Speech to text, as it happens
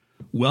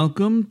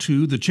Welcome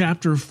to the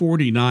Chapter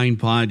 49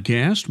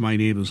 podcast. My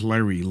name is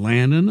Larry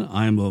Lannon.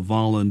 I'm a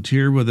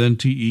volunteer with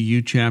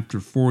NTEU Chapter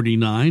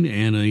 49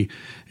 and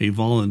a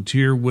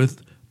volunteer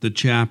with the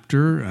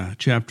chapter.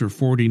 Chapter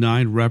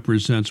 49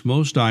 represents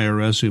most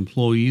IRS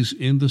employees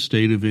in the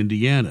state of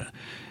Indiana.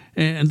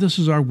 And this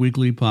is our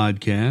weekly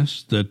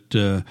podcast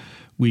that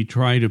we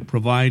try to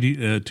provide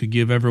to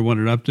give everyone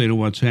an update on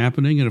what's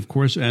happening. And, of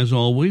course, as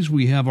always,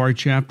 we have our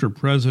chapter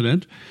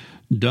president,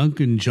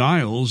 Duncan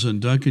Giles. And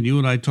Duncan, you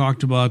and I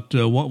talked about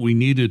what we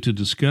needed to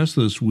discuss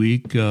this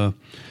week.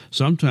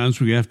 Sometimes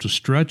we have to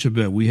stretch a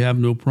bit. We have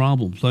no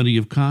problem. Plenty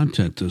of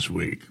content this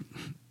week.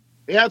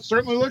 Yeah, it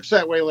certainly looks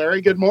that way,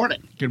 Larry. Good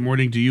morning. Good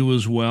morning to you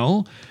as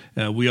well.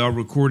 We are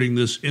recording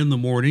this in the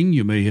morning.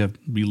 You may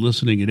be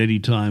listening at any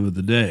time of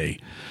the day.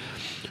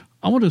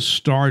 I want to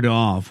start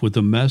off with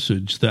a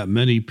message that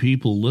many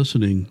people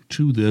listening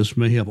to this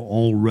may have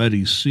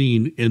already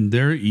seen in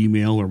their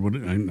email, or what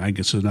I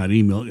guess it's not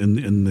email,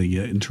 in the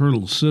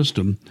internal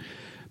system,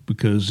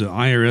 because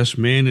IRS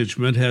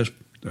management has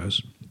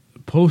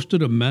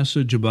posted a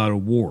message about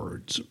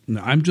awards.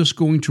 Now, I'm just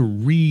going to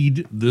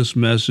read this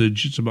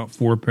message. It's about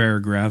 4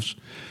 paragraphs.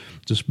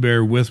 Just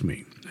bear with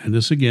me. And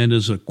this, again,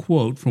 is a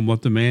quote from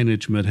what the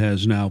management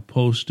has now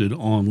posted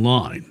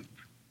online.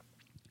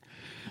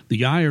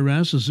 The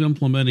IRS is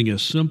implementing a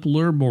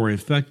simpler, more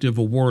effective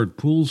award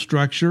pool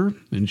structure,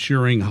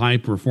 ensuring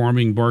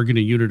high-performing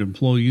bargaining unit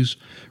employees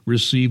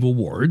receive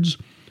awards.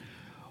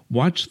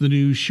 Watch the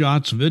new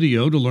SHOTS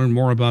video to learn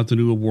more about the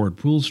new award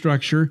pool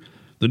structure.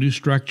 The new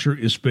structure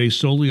is based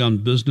solely on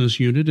business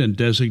unit and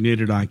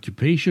designated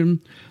occupation.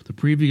 The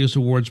previous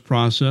awards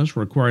process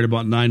required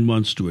about 9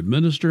 months to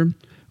administer.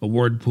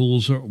 Award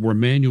pools were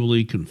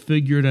manually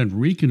configured and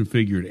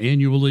reconfigured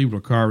annually,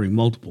 requiring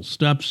multiple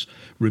steps,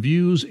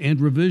 reviews,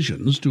 and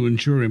revisions to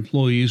ensure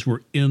employees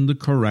were in the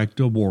correct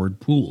award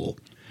pool.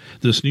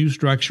 This new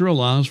structure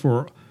allows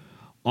for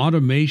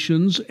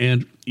automations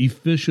and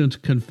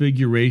efficient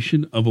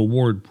configuration of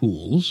award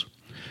pools.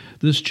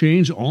 This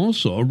change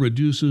also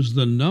reduces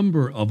the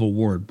number of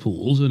award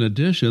pools. In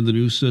addition, the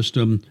new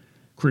system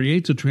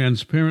creates a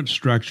transparent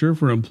structure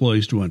for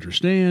employees to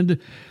understand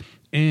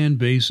and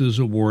bases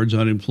awards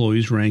on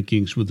employees'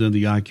 rankings within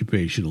the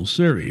occupational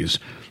series.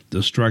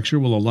 The structure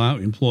will allow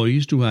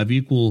employees to have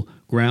equal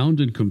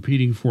ground in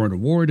competing for an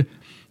award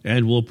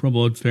and will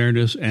promote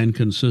fairness and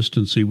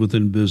consistency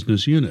within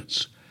business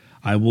units.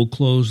 I will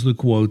close the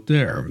quote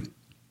there.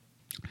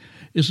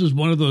 This is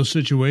one of those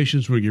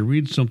situations where you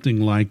read something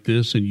like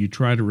this and you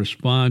try to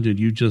respond and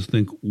you just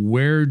think,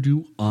 where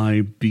do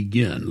I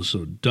begin?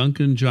 So,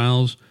 Duncan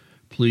Giles,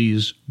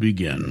 please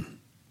begin.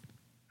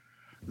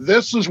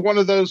 This is one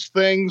of those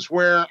things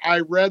where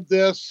I read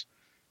this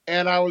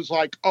and I was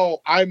like,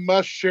 oh, I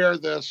must share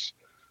this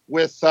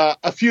with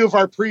a few of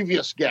our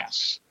previous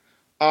guests.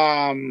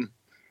 Ken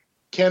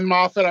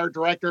Moffitt, our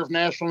Director of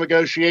National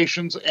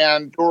Negotiations,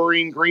 and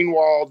Doreen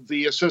Greenwald,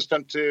 the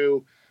Assistant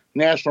to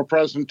National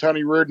President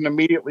Tony Reardon,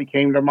 immediately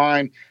came to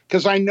mind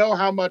because I know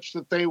how much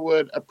that they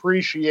would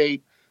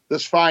appreciate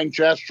this fine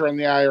gesture in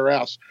the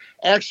IRS.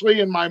 Actually,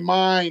 in my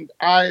mind,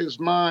 I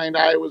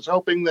was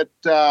hoping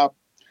that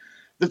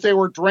they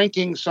were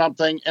drinking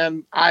something,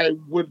 and I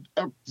would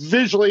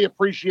visually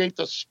appreciate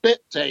the spit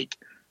take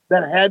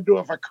that had to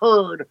have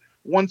occurred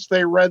once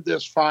they read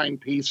this fine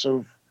piece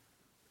of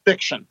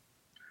fiction.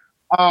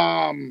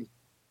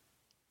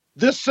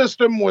 This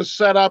system was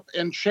set up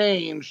and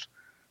changed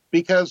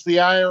because the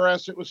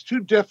IRS, it was too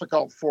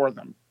difficult for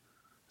them.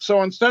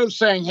 So instead of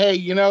saying, hey,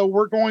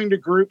 we're going to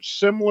group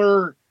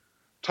similar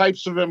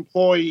types of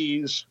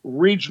employees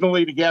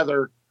regionally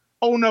together,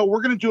 oh, no,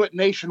 we're going to do it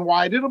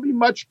nationwide. It'll be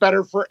much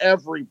better for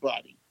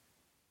everybody.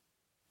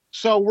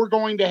 So we're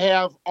going to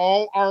have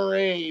all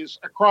RAs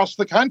across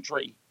the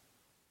country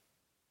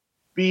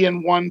be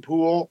in one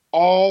pool,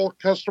 all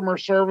customer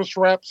service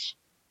reps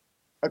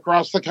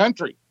across the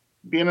country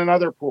be in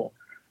another pool.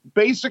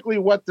 Basically,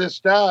 what this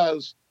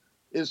does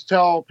is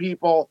tell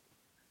people,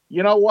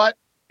 you know what?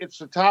 It's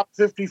the top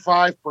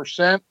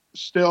 55%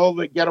 still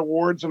that get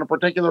awards in a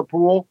particular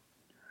pool.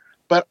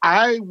 But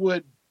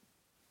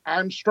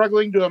I'm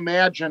struggling to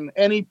imagine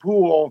any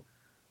pool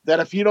that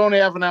if you don't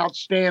have an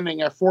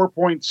outstanding, a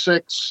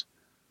 4.6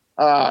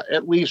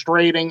 at least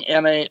rating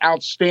and a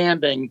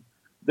outstanding,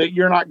 that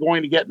you're not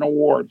going to get an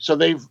award. So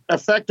they've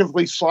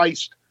effectively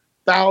sliced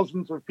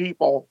thousands of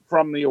people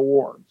from the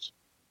awards.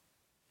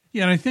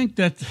 Yeah, and I think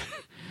that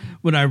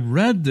when I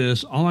read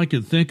this, all I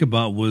could think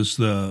about was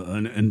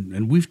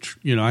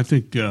I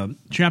think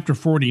Chapter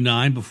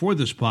 49 before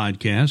this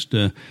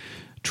podcast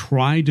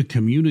tried to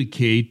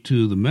communicate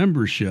to the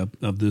membership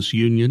of this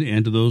union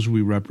and to those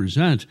we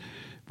represent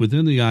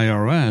within the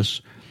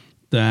IRS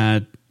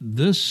that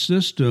this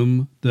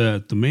system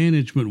that the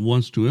management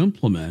wants to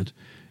implement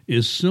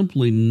is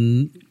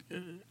simply,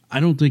 I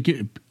don't think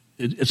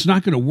it's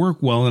not going to work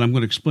well, and I'm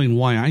going to explain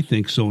why I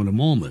think so in a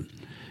moment.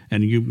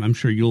 And I'm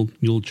sure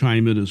you'll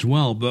chime in as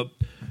well. But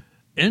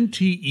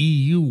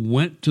NTEU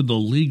went to the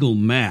legal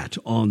mat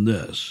on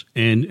this,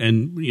 and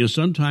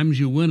sometimes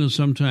you win and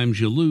sometimes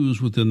you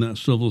lose within that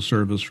civil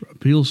service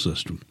appeal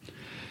system.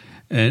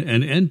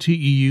 And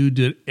NTEU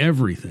did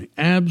everything,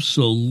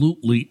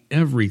 absolutely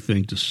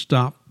everything, to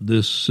stop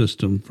this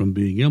system from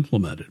being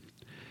implemented.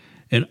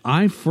 And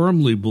I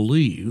firmly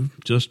believe,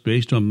 just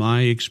based on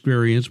my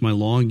experience, my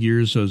long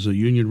years as a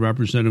union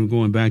representative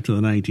going back to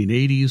the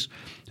 1980s,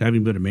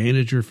 having been a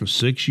manager for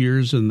 6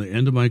 years in the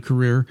end of my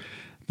career,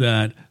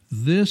 that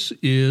this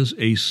is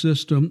a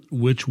system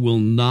which will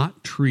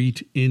not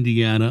treat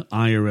Indiana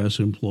IRS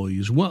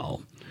employees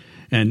well.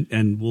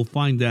 And we'll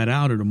find that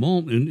out in a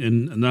moment,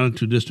 in not a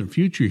too distant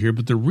future here.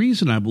 But the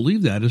reason I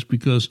believe that is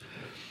because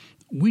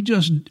we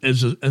just,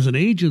 as an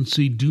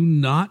agency, do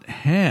not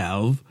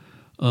have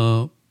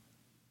a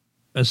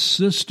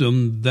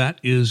system that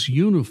is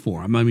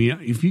uniform. I mean,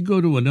 if you go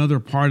to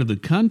another part of the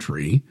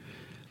country,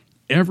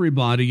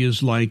 everybody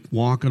is like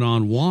walking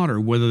on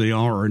water, whether they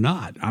are or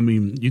not. I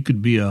mean, you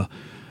could be a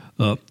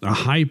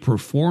high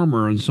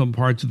performer in some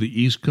parts of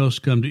the East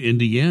Coast, come to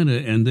Indiana,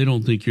 and they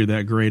don't think you're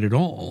that great at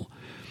all.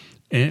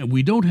 And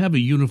we don't have a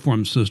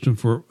uniform system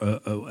for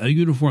a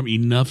uniform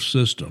enough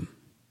system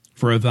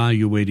for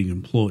evaluating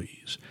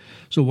employees.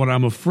 So what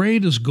I'm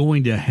afraid is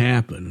going to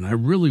happen, and I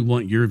really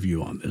want your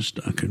view on this,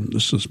 Duncan,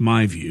 this is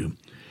my view,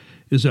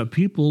 is that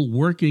people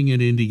working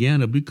in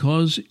Indiana,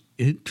 because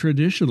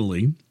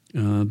traditionally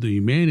the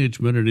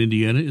management in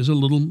Indiana is a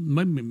little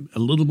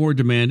more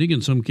demanding,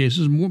 in some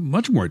cases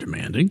much more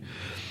demanding,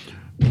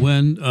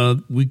 when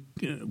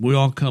we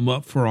all come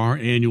up for our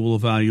annual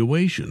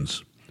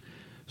evaluations.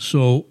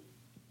 So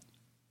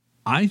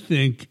I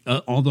think,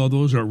 although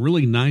those are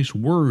really nice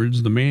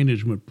words the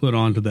management put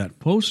onto that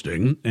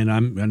posting, and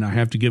I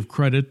have to give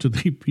credit to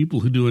the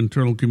people who do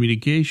internal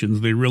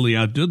communications, they really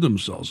outdid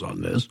themselves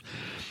on this.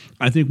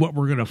 I think what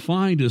we're going to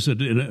find is that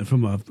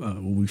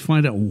when we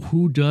find out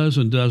who does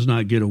and does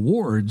not get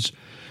awards,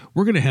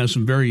 we're going to have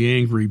some very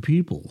angry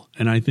people,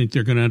 and I think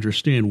they're going to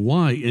understand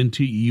why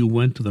NTEU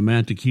went to the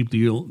mat to keep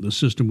the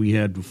system we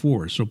had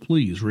before. So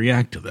please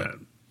react to that.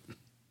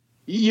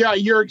 Yeah,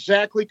 you're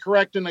exactly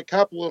correct in a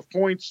couple of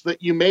points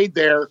that you made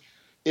there.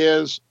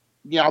 That's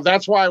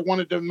why I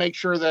wanted to make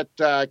sure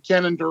that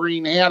Ken and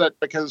Doreen had it,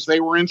 because they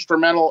were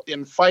instrumental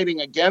in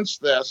fighting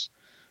against this,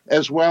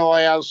 as well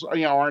as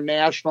our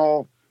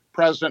national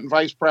president and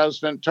vice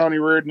president, Tony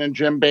Reardon and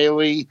Jim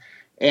Bailey,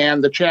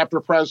 and the chapter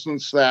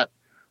presidents that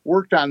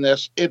worked on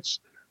this.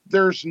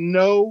 There's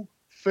no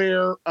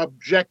fair,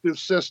 objective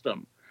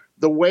system.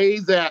 The way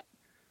that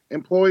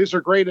employees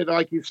are graded,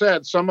 like you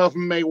said, some of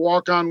them may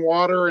walk on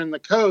water in the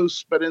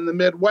coast, but in the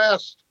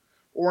Midwest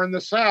or in the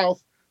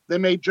South, they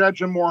may judge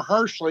them more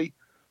harshly.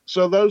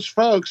 So those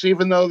folks,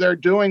 even though they're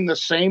doing the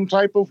same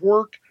type of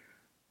work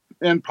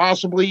and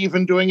possibly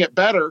even doing it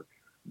better,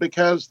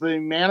 because the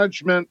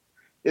management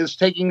is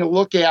taking a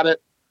look at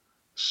it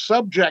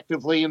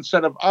subjectively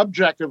instead of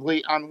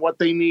objectively on what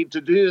they need to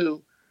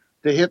do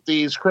to hit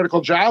these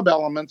critical job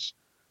elements,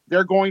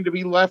 they're going to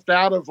be left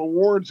out of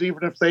awards,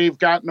 even if they've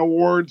gotten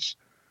awards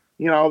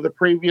the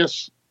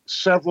previous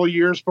several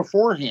years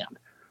beforehand.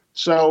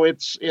 So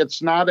it's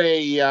not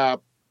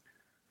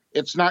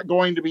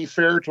going to be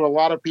fair to a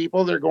lot of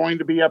people. They're going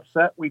to be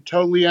upset. We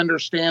totally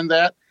understand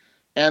that.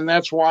 And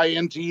that's why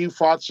NTU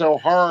fought so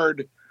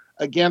hard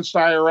against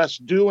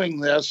IRS doing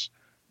this,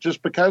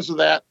 just because of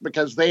that,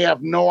 because they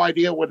have no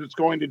idea what it's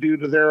going to do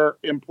to their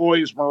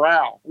employees'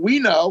 morale. We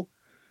know,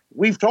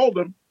 we've told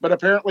them, but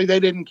apparently they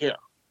didn't care.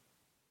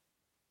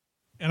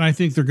 And I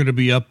think they're going to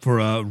be up for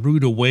a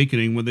rude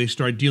awakening when they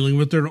start dealing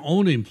with their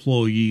own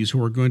employees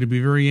who are going to be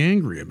very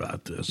angry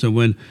about this. And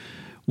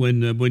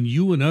when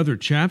you and other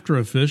chapter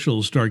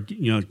officials start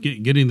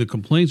getting the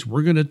complaints,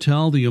 we're going to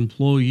tell the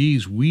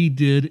employees we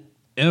did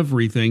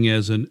everything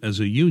as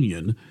a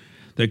union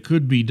that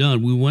could be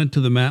done. We went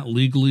to the mat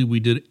legally. We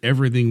did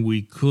everything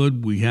we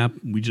could. We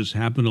just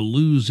happen to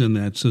lose in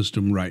that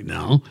system right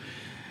now,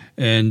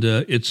 and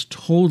it's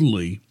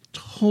totally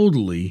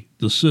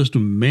the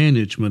system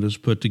management is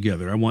put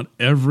together. I want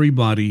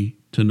everybody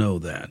to know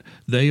that.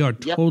 They are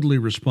totally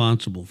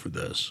responsible for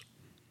this.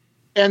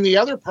 And the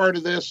other part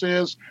of this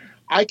is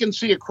I can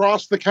see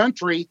across the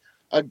country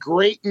a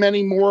great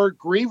many more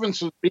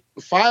grievances being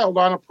filed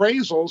on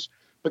appraisals,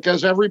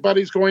 because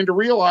everybody's going to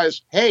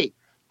realize, hey,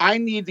 I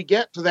need to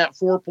get to that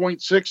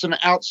 4.6 and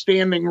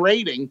outstanding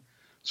rating.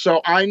 So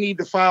I need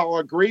to file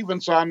a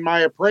grievance on my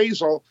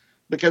appraisal,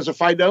 because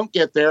if I don't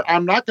get there,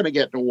 I'm not going to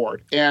get an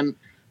award. And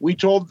we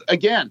told,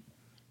 again,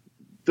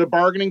 the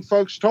bargaining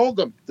folks told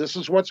them, this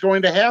is what's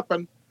going to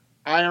happen.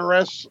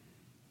 IRS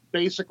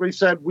basically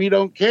said, we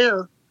don't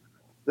care.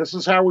 This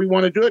is how we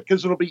want to do it,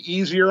 because it'll be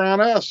easier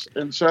on us.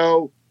 And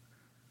so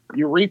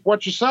you reap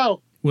what you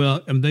sow.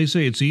 Well, and they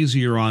say it's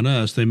easier on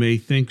us. They may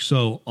think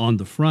so on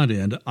the front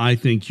end. I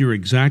think you're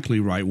exactly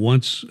right.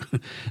 Once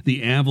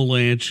the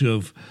avalanche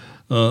of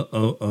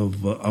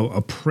of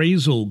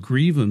appraisal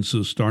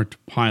grievances start to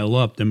pile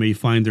up, they may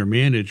find their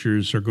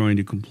managers are going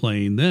to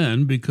complain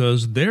then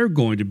because they're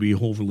going to be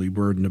overly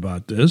burdened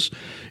about this.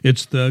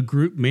 It's the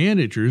group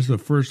managers, the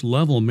first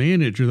level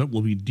manager, that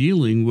will be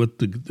dealing with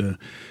the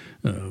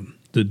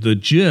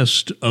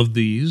gist of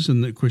these,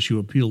 and of course you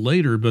appeal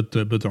later. But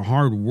the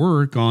hard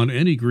work on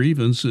any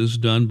grievance is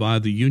done by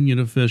the union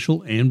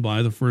official and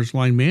by the first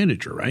line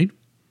manager, right?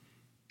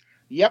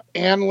 Yep,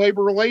 and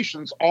labor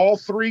relations. All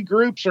three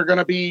groups are going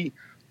to be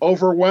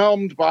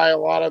overwhelmed by a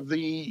lot of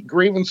the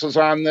grievances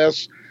on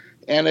this,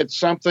 and it's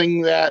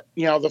something that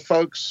the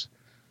folks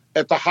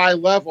at the high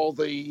level,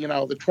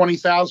 the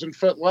 20,000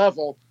 foot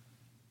level,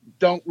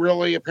 don't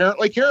really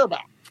apparently care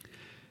about.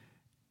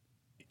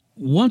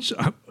 Once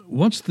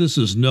this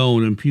is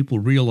known and people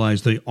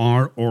realize they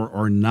are or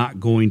are not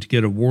going to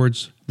get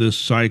awards this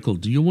cycle,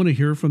 do you want to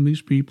hear from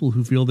these people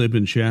who feel they've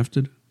been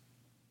shafted?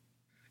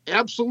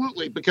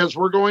 Absolutely, because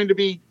we're going to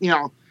be,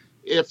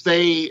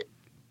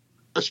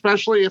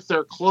 especially if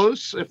they're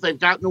close, if they've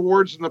gotten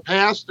awards in the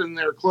past and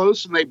they're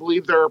close and they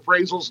believe their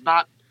appraisal's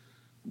not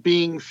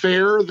being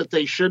fair, that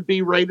they should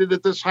be rated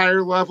at this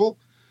higher level,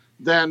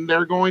 then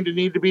they're going to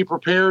need to be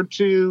prepared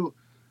to,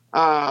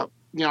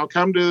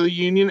 come to the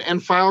union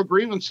and file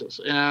grievances.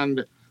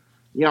 And,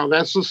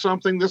 this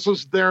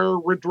is their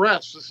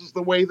redress. This is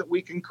the way that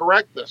we can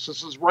correct this.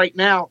 This is right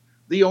now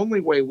the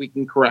only way we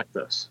can correct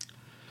this.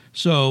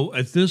 So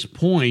at this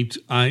point,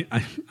 I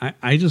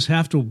just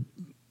have to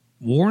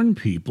warn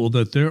people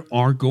that there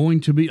are going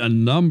to be a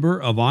number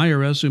of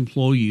IRS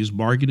employees,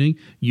 bargaining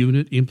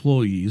unit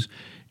employees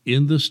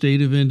in the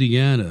state of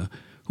Indiana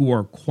who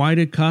are quite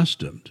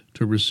accustomed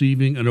to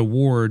receiving an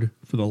award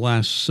for the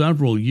last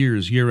several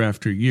years, year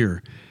after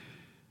year,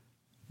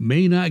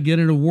 may not get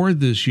an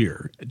award this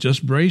year.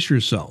 Just brace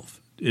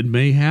yourself. It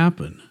may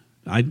happen.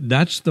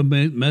 That's the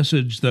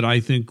message that I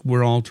think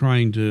we're all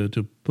trying to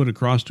put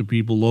across to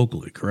people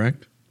locally,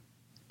 correct?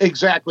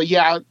 Exactly,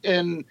 yeah.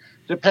 And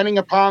depending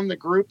upon the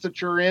group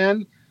that you're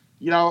in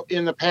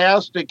the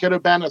past, it could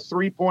have been a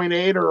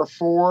 3.8 or a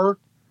 4,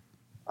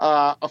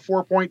 a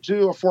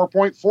 4.2, a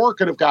 4.4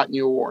 could have gotten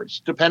you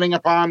awards, depending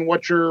upon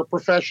what your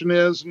profession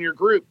is and your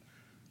group.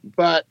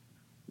 But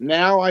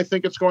now I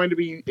think it's going to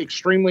be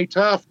extremely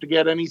tough to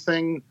get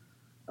anything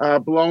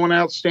below an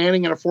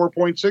outstanding and a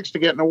 4.6 to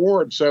get an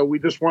award. So we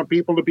just want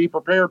people to be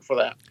prepared for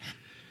that.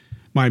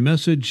 My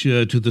message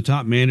to the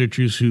top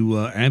managers who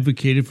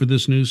advocated for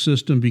this new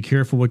system: be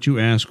careful what you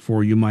ask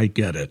for. You might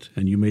get it,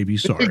 and you may be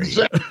sorry.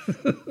 Exactly.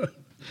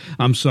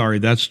 I'm sorry.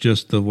 That's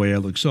just the way I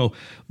look. So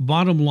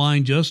bottom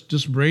line,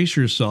 just brace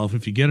yourself.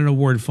 If you get an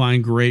award,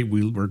 fine, great.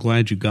 We're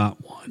glad you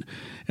got one.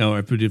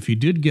 But if you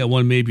did get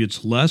one, maybe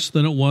it's less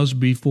than it was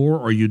before,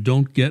 or you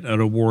don't get an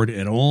award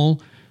at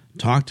all.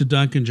 Talk to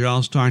Duncan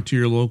Giles. Talk to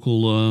your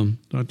local,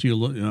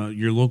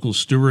 your local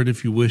steward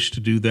if you wish to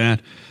do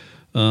that.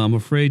 I'm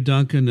afraid,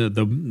 Duncan,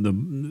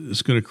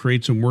 it's going to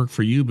create some work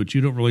for you, but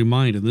you don't really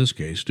mind in this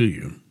case, do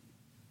you?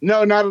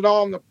 No, not at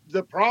all. And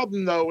the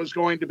problem, though, is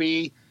going to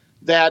be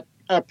that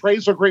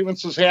appraisal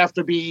grievances have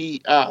to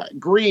be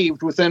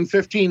grieved within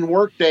 15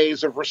 work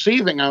days of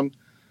receiving them.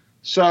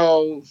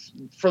 So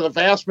for the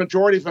vast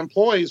majority of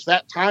employees,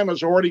 that time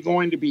is already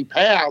going to be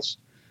passed,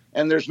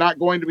 and there's not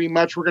going to be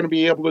much we're going to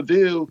be able to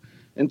do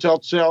until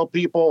tell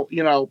people,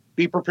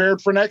 be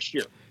prepared for next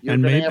year.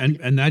 And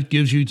that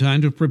gives you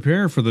time to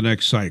prepare for the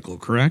next cycle,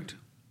 correct?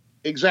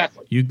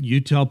 Exactly. You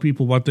tell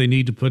people what they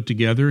need to put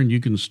together, and you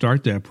can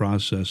start that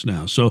process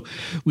now. So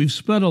we've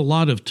spent a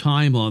lot of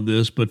time on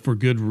this, but for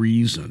good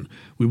reason.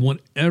 We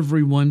want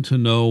everyone to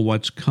know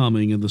what's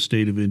coming in the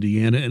state of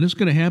Indiana, and it's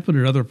going to happen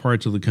in other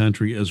parts of the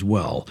country as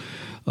well.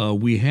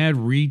 We had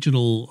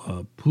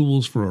regional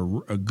pools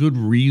for a good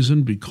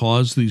reason,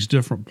 because these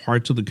different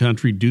parts of the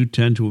country do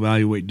tend to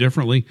evaluate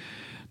differently.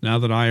 Now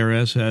that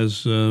IRS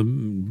has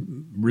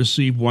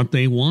received what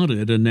they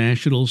wanted, a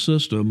national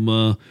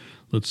system,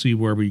 let's see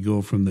where we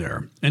go from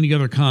there. Any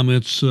other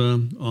comments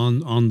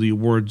on the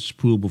awards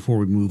pool before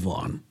we move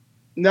on?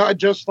 No,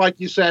 just like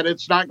you said,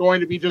 it's not going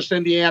to be just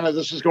Indiana.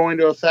 This is going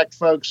to affect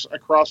folks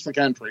across the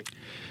country.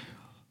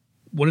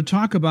 Want to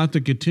talk about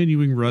the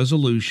continuing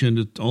resolution?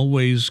 It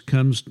always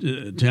comes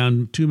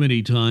down too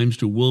many times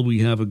to, will we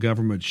have a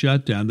government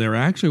shutdown? There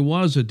actually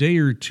was a day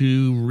or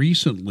two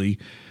recently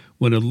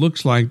when it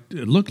looked like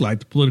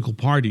the political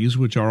parties,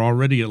 which are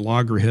already at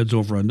loggerheads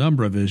over a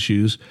number of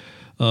issues,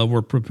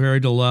 were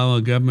prepared to allow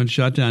a government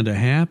shutdown to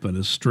happen,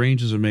 as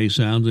strange as it may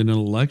sound in an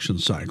election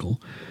cycle.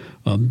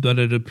 But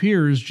it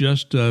appears,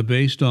 just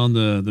based on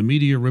the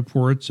media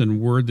reports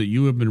and word that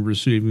you have been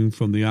receiving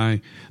from the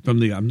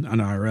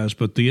IRS,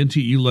 but the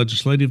NTE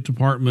Legislative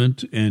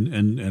Department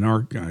and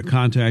our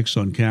contacts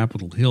on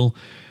Capitol Hill,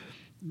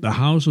 the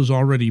House has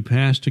already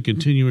passed a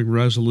continuing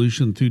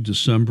resolution through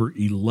December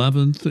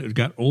 11th. It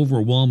got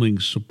overwhelming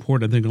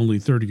support. I think only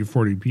 30 or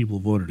 40 people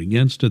voted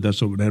against it.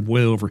 That's what it had,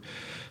 way over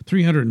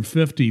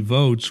 350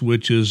 votes,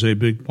 which is a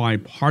big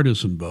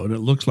bipartisan vote.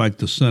 It looks like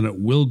the Senate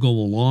will go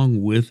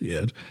along with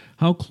it.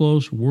 How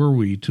close were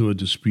we to a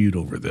dispute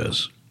over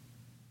this?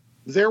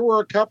 There were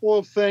a couple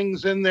of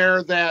things in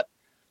there that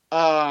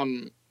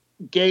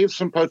gave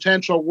some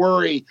potential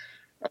worry.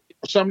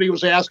 Somebody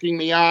was asking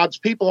the odds.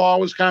 People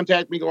always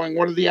contact me going,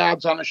 what are the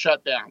odds on a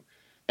shutdown?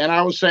 And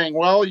I was saying,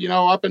 well,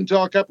 up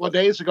until a couple of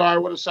days ago, I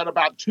would have said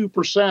about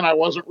 2%. I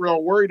wasn't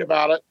real worried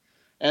about it.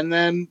 And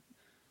then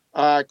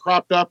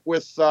cropped up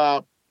with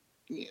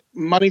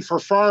money for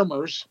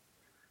farmers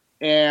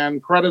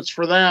and credits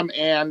for them.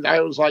 And I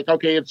was like,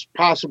 okay, it's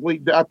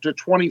possibly up to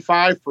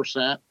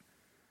 25%.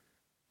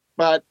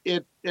 But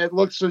it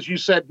looks, as you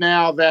said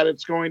now, that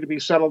it's going to be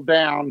settled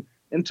down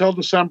until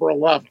December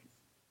 11th.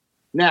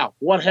 Now,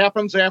 what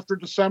happens after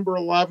December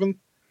 11th,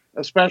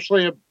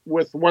 especially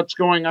with what's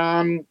going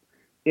on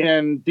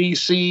in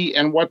D.C.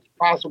 and what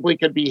possibly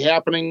could be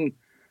happening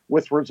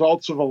with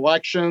results of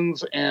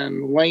elections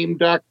and lame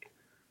duck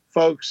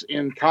folks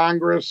in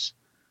Congress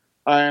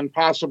and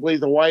possibly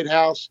the White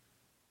House,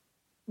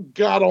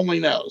 God only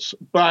knows.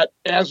 But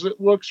as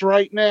it looks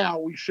right now,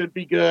 we should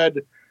be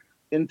good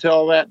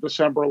until that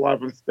December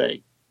 11th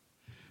date.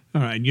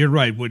 All right, you're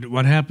right.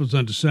 What happens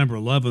on December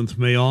 11th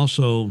may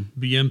also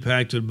be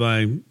impacted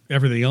by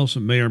everything else that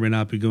may or may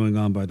not be going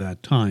on by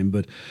that time.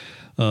 But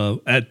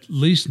at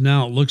least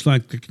now it looks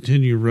like the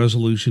continuing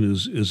resolution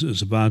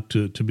is about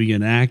to be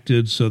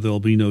enacted, so there'll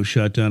be no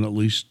shutdown at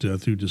least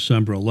through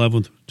December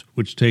 11th,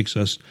 which takes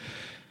us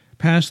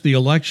past the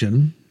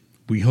election,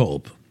 we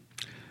hope.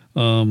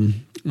 All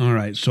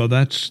right, so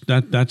that's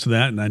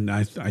that, and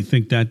I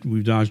think that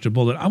we've dodged a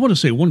bullet. I want to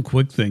say one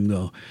quick thing,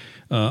 though.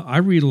 I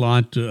read a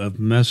lot of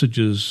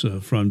messages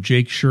from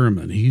Jake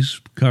Sherman.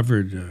 He's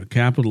covered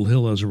Capitol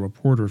Hill as a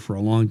reporter for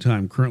a long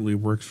time, currently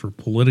works for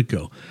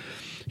Politico.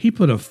 He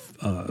put a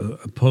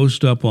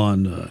post up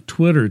on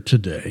Twitter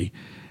today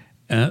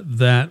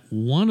that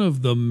one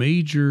of the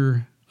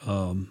major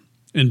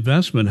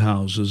investment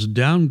houses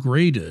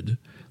downgraded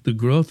the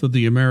growth of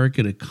the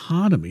American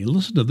economy.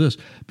 Listen to this,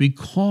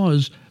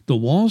 because the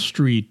Wall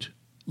Street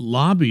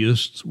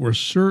lobbyists were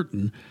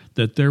certain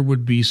that there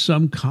would be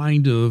some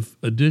kind of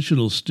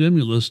additional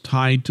stimulus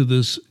tied to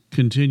this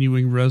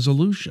continuing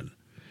resolution.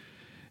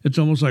 It's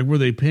almost like, were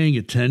they paying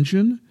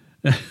attention?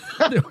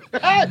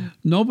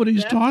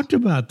 Nobody's talked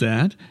about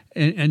that,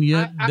 and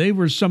yet they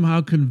were somehow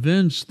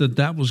convinced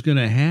that was going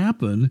to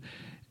happen.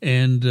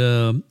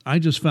 And I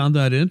just found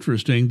that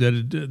interesting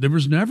that there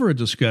was never a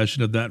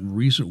discussion of that in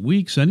recent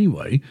weeks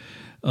anyway.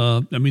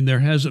 There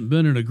hasn't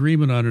been an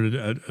agreement on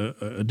an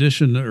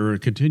addition or a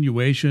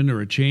continuation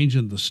or a change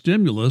in the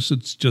stimulus.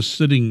 It's just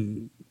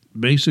sitting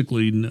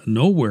basically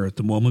nowhere at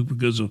the moment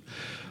because of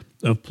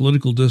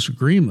political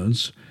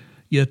disagreements.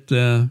 Yet,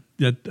 and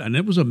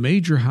it was a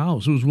major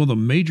house. It was one of the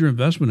major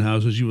investment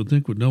houses you would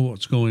think would know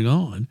what's going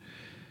on.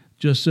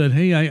 Just said,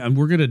 hey,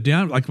 we're going to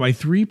down like by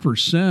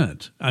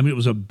 3%. It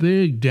was a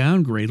big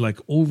downgrade, like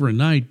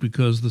overnight,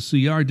 because the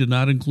CR did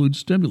not include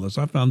stimulus.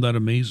 I found that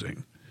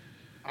amazing.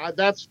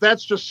 That's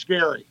just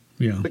scary.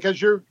 Yeah,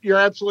 because you're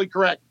absolutely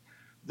correct.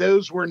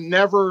 Those were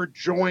never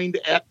joined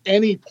at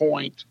any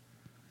point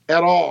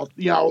at all.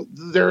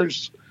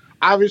 There's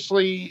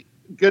obviously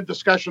good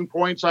discussion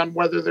points on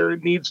whether there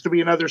needs to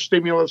be another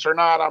stimulus or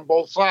not on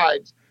both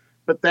sides,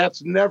 but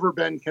that's never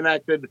been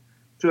connected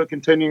to a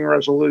continuing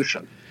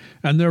resolution.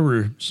 And there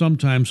were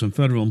sometimes some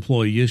federal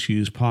employee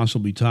issues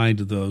possibly tied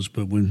to those,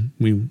 but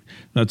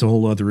that's a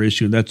whole other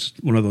issue. That's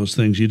one of those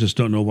things you just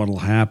don't know what will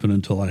happen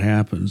until it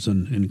happens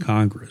in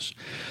Congress.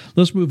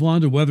 Let's move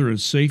on to weather and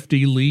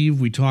safety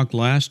leave. We talked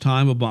last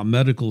time about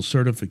medical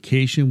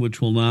certification,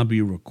 which will now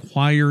be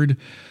required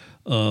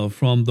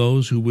from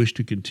those who wish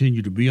to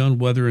continue to be on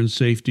weather and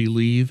safety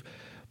leave.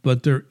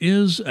 But there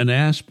is an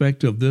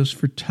aspect of this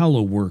for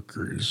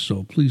teleworkers.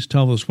 So please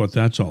tell us what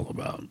that's all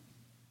about.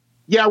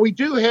 Yeah, we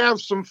do have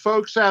some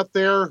folks out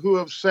there who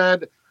have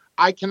said,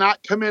 I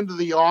cannot come into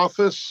the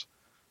office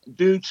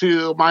due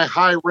to my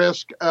high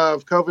risk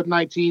of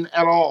COVID-19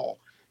 at all.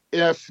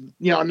 If,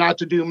 not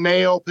to do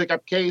mail, pick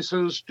up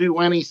cases, do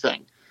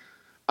anything.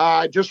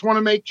 I just want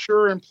to make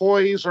sure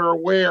employees are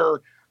aware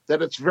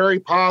that it's very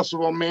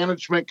possible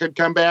management could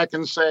come back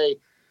and say,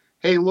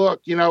 hey,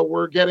 look,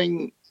 we're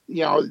getting,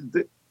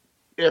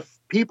 if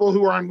people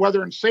who are on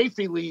weather and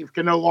safety leave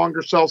can no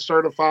longer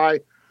self-certify,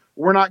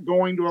 we're not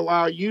going to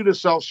allow you to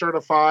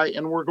self-certify,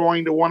 and we're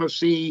going to want to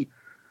see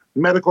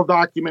medical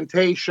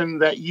documentation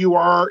that you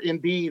are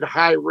indeed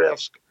high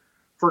risk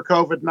for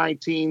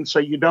COVID-19 so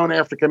you don't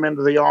have to come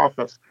into the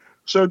office.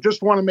 So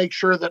just want to make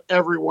sure that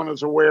everyone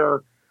is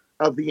aware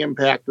of the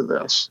impact of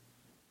this.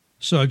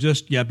 So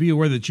just, be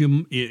aware that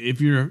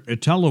if you're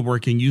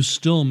teleworking, you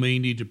still may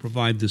need to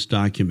provide this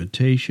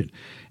documentation.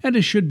 And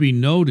it should be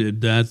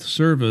noted that the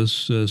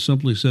service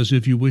simply says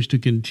if you wish to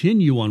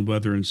continue on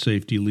weather and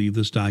safety leave,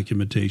 this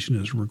documentation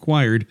is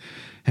required.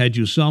 Had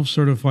you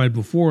self-certified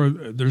before,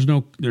 there's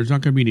not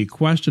going to be any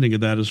questioning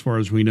of that as far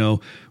as we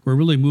know. We're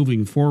really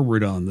moving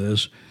forward on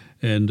this.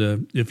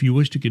 And if you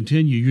wish to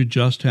continue, you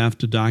just have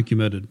to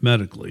document it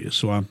medically.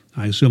 So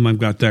I assume I've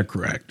got that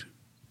correct.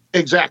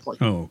 Exactly.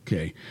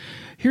 Okay.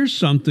 Here's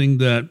something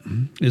that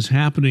is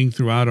happening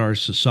throughout our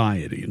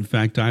society. In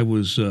fact, I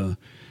was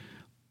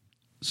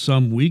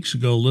some weeks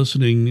ago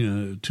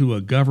listening to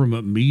a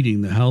government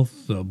meeting, the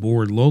health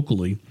board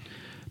locally,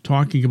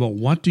 talking about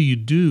what do you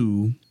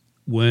do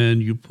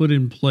when you put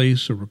in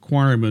place a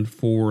requirement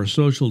for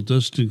social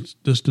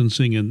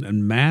distancing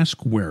and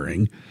mask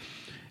wearing,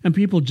 and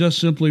people just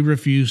simply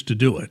refuse to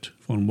do it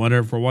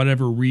for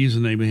whatever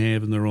reason they may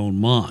have in their own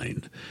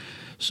mind.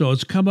 So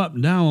it's come up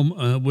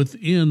now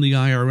within the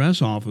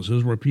IRS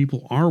offices, where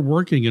people are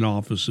working in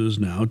offices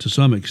now, to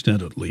some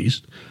extent at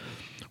least.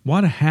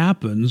 What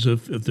happens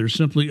if there's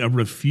simply a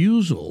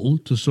refusal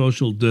to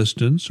social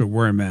distance or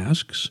wear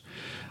masks?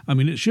 I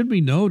mean, it should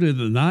be noted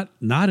that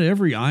not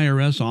every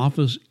IRS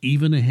office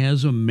even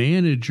has a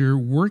manager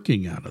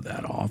working out of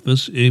that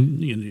office.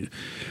 And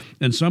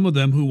some of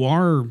them who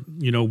are,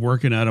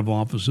 working out of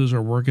offices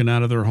are working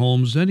out of their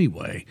homes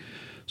anyway.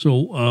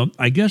 So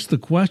I guess the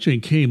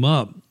question came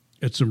up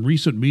at some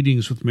recent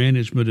meetings with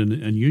management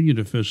and union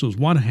officials.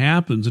 What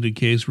happens in a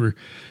case where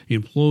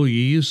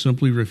employees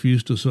simply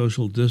refuse to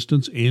social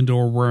distance and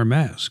or wear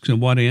masks? And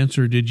what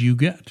answer did you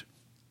get?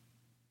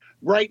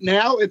 Right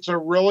now, it's a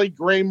really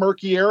gray,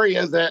 murky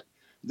area that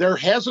there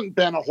hasn't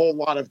been a whole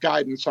lot of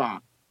guidance on,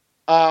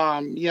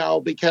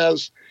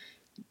 because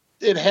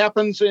it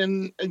happens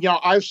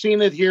I've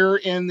seen it here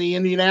in the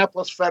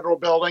Indianapolis Federal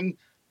Building,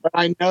 but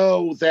I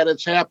know that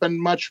it's happened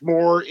much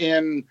more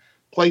in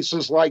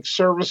places like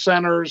service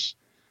centers,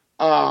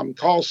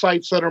 call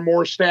sites that are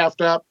more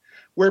staffed up,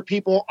 where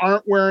people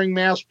aren't wearing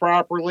masks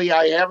properly.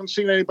 I haven't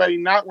seen anybody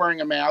not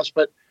wearing a mask,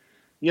 but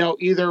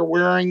either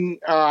wearing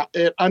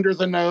it under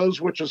the nose,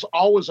 which is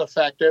always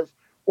effective,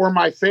 or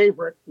my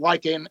favorite,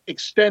 like an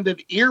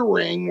extended ear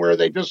ring where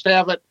they just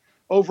have it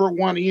over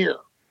one ear.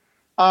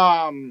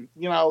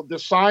 The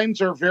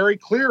signs are very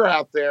clear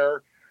out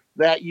there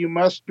that you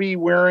must be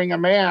wearing a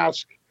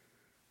mask.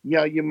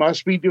 You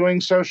must be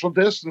doing social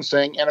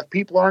distancing. And if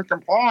people aren't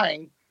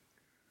complying,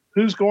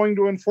 who's going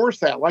to enforce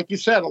that? Like you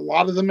said, a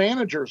lot of the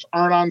managers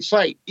aren't on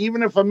site.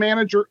 Even if a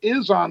manager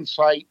is on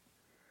site,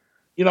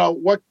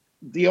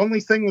 the only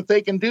thing that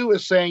they can do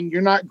is saying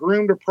you're not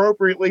groomed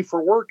appropriately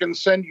for work and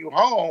send you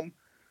home,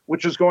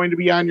 which is going to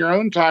be on your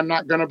own time,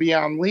 not going to be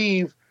on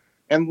leave,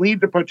 and lead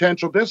to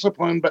potential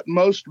discipline. But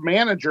most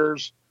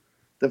managers,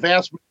 the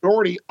vast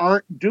majority,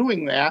 aren't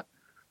doing that.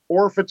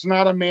 Or if it's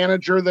not a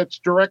manager that's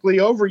directly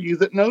over you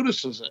that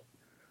notices it.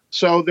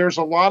 So there's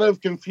a lot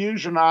of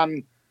confusion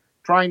on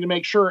trying to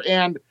make sure.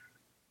 And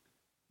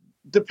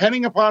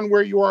depending upon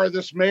where you are,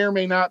 this may or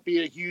may not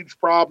be a huge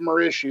problem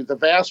or issue. The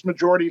vast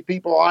majority of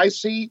people I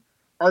see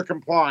are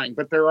complying,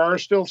 but there are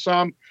still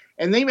some,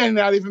 and they may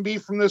not even be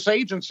from this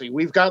agency.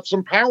 We've got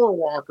some power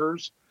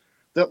walkers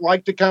that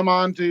like to come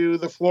onto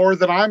the floor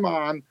that I'm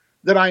on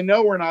that I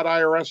know are not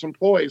IRS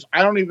employees.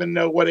 I don't even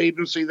know what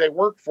agency they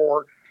work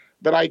for,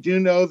 but I do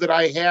know that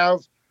I have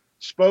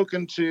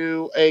spoken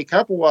to a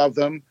couple of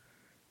them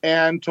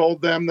and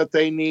told them that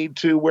they need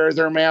to wear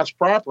their mask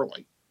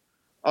properly.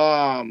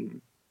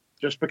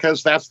 Just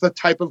because that's the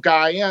type of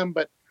guy I am,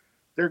 but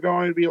there are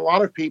going to be a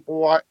lot of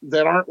people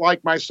that aren't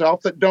like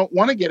myself that don't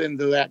want to get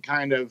into that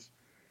kind of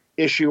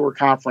issue or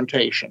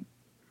confrontation.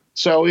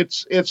 So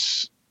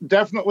it's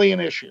definitely an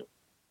issue.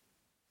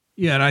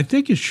 Yeah, and I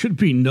think it should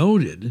be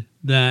noted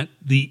that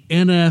the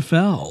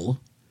NFL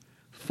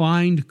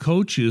fined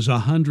coaches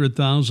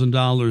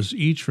 $100,000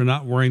 each for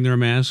not wearing their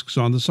masks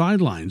on the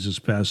sidelines this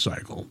past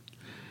cycle.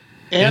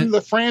 And the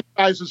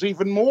franchises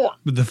even more.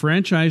 But the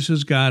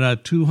franchises got a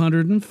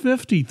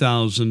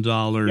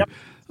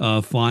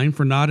 $250,000 fine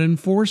for not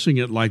enforcing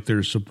it like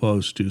they're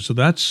supposed to. So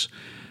that's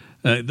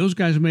those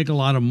guys make a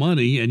lot of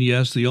money, and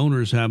yes, the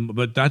owners have,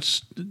 but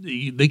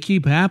they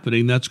keep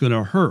happening. That's going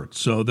to hurt.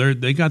 So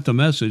they got the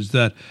message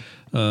that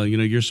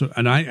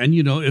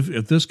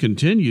if this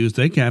continues,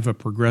 they can have a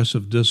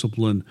progressive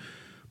discipline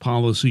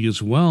policy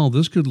as well.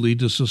 This could lead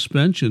to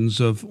suspensions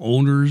of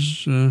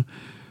owners.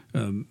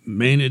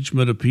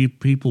 Management of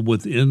people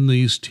within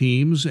these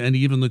teams, and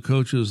even the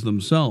coaches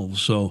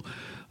themselves. So,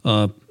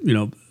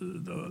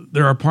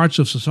 there are parts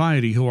of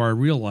society who are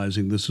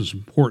realizing this is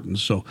important.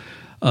 So,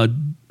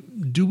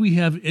 do we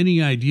have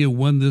any idea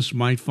when this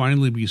might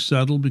finally be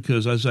settled?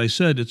 Because, as I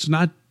said, it's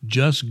not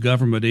just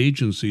government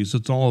agencies.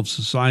 It's all of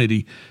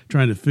society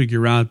trying to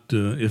figure out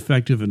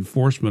effective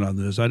enforcement on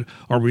this.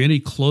 Are we any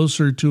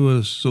closer to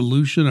a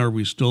solution? Are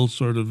we still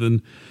sort of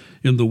in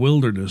the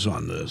wilderness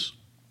on this?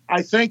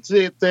 I think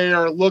that they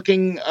are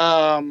looking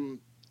in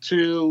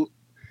the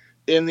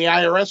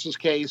IRS's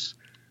case,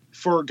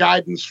 for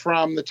guidance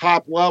from the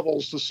top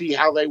levels to see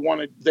how they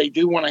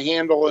do want to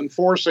handle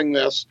enforcing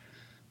this.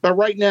 But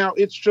right now,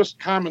 it's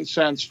just common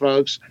sense,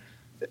 folks.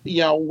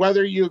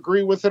 Whether you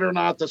agree with it or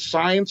not, the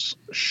science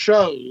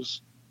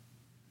shows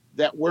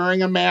that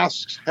wearing a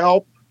mask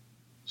helps,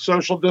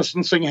 social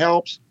distancing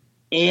helps,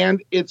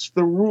 and it's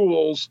the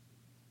rules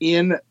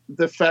in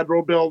the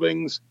federal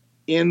buildings,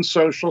 in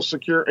Social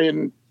Security,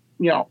 in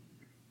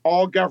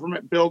all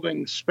government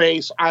building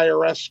space,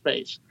 IRS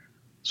space.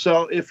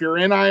 So if you're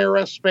in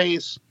IRS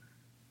space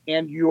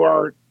and you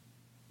are,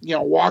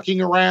 walking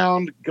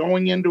around,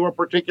 going into a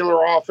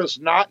particular office,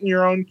 not in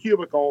your own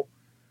cubicle,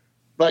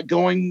 but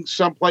going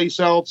someplace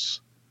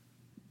else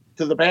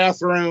to the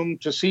bathroom,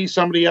 to see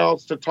somebody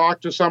else, to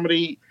talk to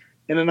somebody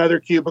in another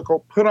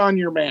cubicle, put on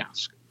your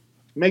mask.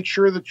 Make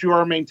sure that you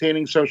are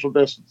maintaining social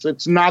distance.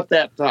 It's not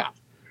that tough.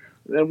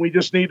 And we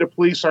just need to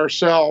police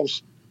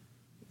ourselves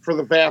for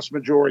the vast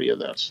majority of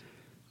this.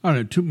 All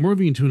right,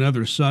 moving to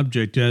another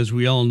subject, as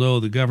we all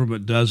know, the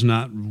government does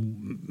not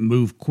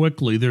move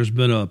quickly. There's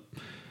been a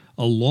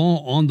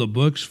law on the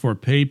books for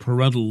paid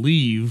parental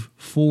leave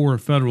for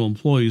federal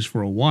employees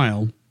for a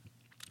while.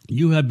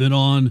 You have been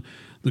on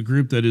the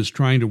group that is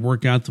trying to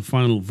work out the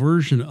final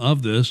version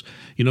of this.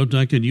 You know,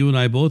 Duncan, you and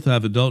I both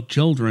have adult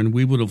children.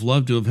 We would have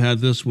loved to have had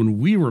this when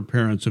we were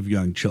parents of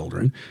young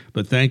children,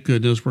 but thank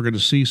goodness we're going to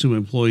see some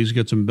employees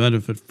get some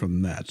benefit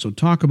from that. So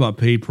talk about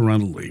paid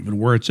parental leave and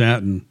where it's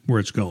at and where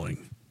it's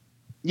going.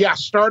 Yeah,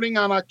 starting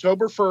on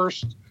October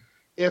 1st,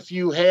 if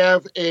you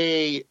have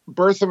a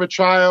birth of a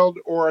child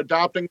or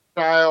adopting a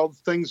child,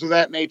 things of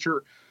that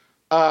nature,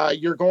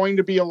 you're going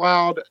to be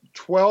allowed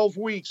 12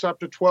 weeks, up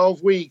to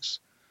 12 weeks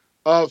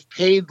of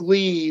paid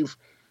leave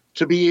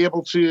to be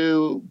able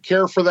to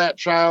care for that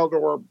child,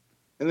 or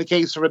in the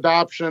case of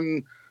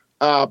adoption,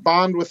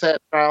 bond with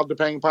that child,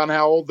 depending upon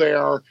how old they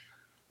are,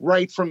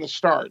 right from the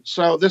start.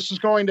 So this is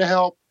going to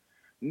help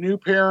new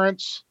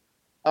parents,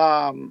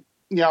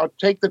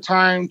 take the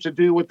time to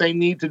do what they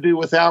need to do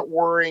without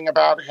worrying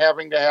about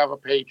having to have a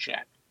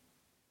paycheck.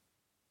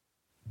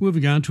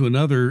 Moving on to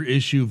another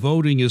issue,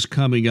 voting is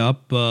coming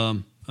up.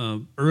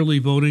 Early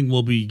voting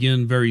will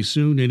begin very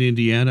soon in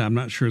Indiana. I'm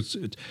not sure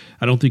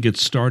I don't think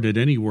it's started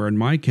anywhere. In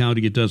my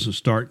county, it doesn't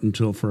start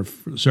until for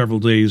several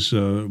days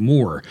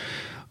more.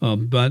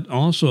 But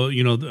also,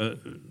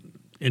 in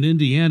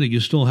Indiana, you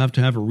still have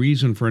to have a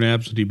reason for an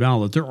absentee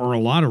ballot. There are a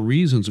lot of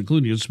reasons,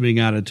 including just being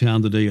out of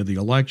town the day of the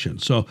election.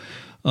 So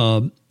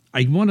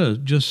I want to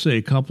just say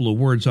a couple of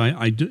words.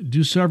 I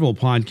do several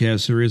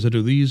podcast series. I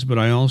do these, but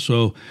I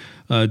also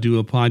do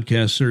a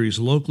podcast series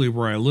locally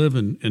where I live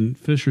in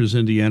Fishers,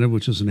 Indiana,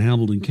 which is in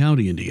Hamilton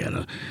County,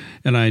 Indiana.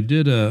 And I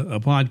did a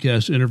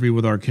podcast interview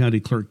with our county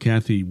clerk,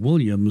 Kathy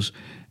Williams,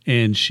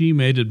 and she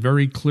made it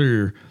very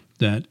clear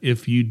that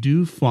if you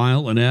do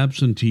file an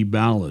absentee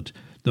ballot,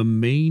 the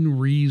main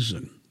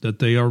reason that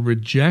they are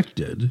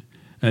rejected,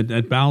 and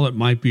that ballot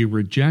might be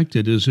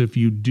rejected, is if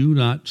you do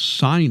not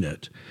sign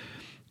it.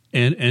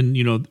 And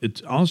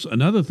it's also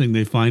another thing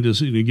they find is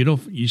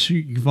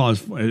you file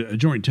a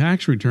joint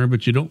tax return,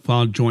 but you don't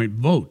file joint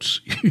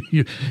votes.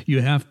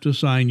 you have to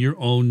sign your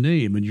own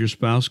name, and your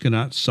spouse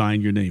cannot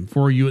sign your name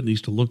for you. It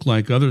needs to look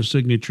like other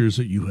signatures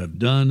that you have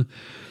done.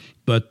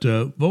 But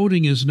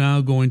voting is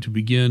now going to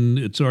begin.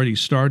 It's already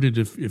started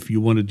if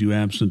you want to do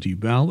absentee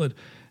ballot,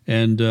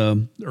 and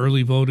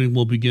early voting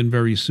will begin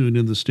very soon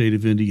in the state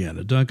of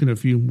Indiana. Duncan, a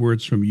few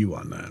words from you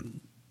on that.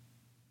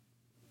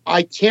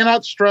 I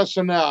cannot stress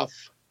enough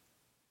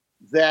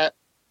that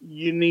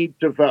you need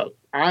to vote.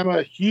 I'm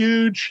a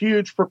huge,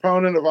 huge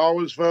proponent of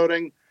always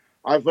voting.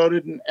 I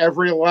voted in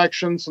every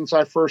election since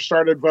I first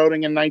started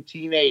voting in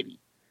 1980.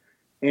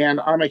 And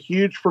I'm a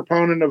huge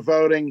proponent of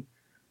voting.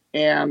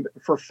 And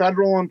for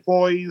federal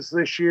employees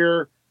this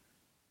year,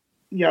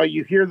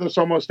 you hear this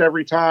almost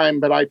every time,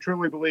 but I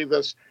truly believe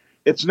this.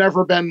 It's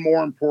never been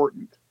more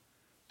important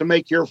to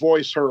make your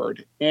voice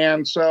heard.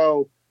 And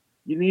so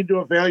you need to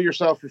avail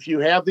yourself. If you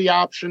have the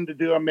option to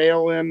do a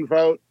mail-in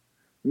vote,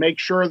 make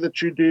sure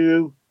that you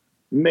do.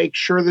 Make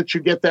sure that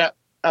you get that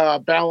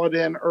ballot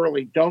in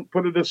early. Don't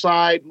put it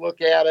aside,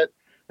 look at it,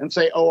 and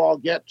say, oh, I'll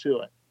get to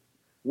it.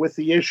 With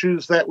the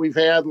issues that we've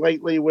had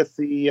lately with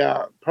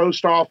the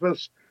post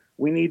office,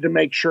 we need to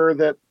make sure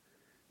that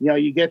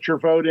you get your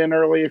vote in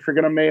early if you're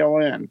going to mail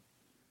in.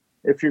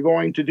 If you're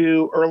going to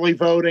do early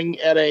voting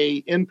at a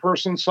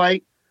in-person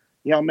site,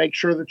 make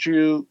sure that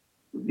you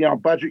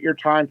budget your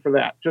time for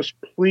that. Just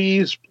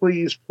please,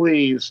 please,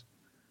 please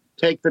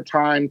take the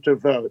time to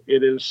vote.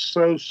 It is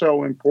so,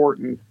 so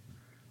important.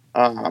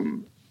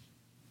 Part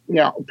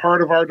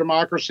of our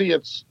democracy,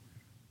 it's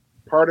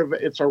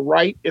a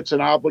right, it's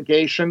an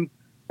obligation,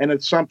 and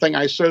it's something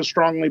I so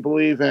strongly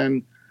believe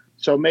in.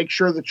 So make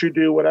sure that you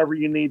do whatever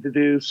you need to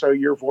do so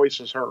your voice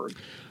is heard.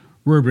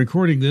 We're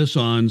recording this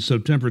on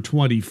September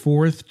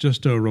 24th.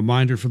 Just a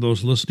reminder for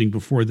those listening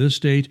before this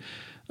date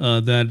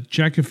that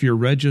check if you're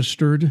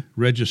registered.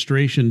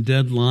 Registration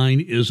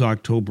deadline is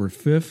October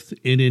 5th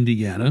in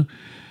Indiana.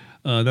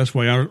 That's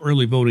why our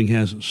early voting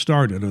hasn't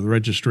started, or the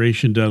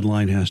registration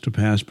deadline has to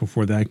pass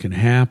before that can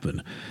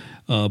happen.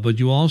 But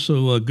you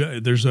also,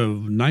 there's a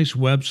nice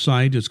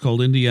website. It's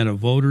called Indiana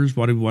Voters.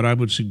 What I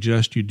would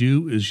suggest you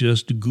do is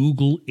just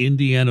Google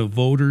Indiana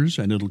Voters,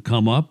 and it'll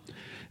come up,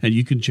 and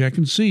you can check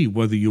and see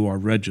whether you are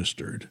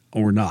registered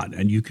or not.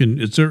 And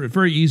it's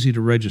very easy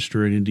to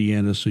register in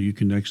Indiana, so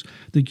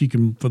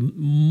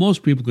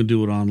most people can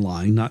do it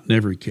online, not in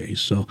every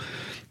case. So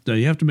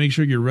you have to make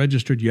sure you're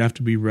registered. You have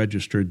to be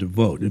registered to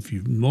vote. If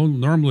you've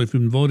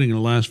been voting in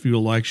the last few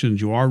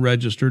elections, you are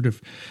registered.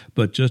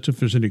 But just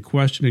if there's any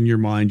question in your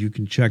mind, you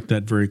can check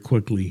that very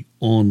quickly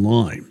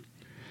online.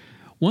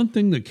 One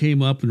thing that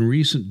came up in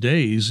recent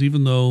days,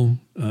 even though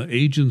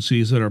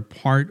agencies that are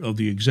part of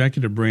the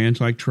executive branch,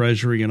 like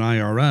Treasury and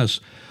IRS,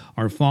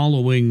 are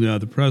following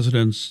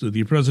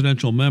the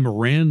presidential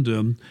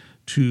memorandum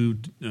to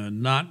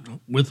not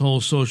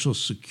withhold Social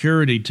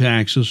Security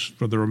taxes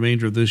for the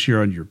remainder of this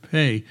year on your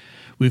pay,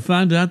 we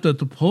found out that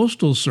the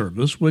Postal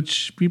Service,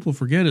 which people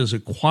forget is a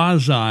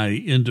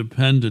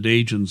quasi-independent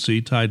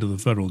agency tied to the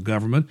federal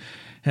government,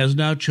 has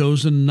now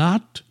chosen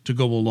not to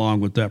go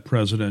along with that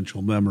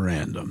presidential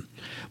memorandum.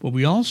 But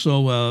we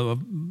also,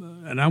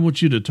 and I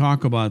want you to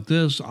talk about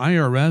this,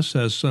 IRS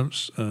has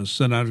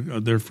sent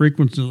out their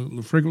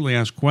frequently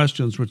asked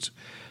questions, which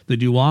they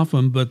do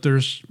often, but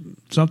there's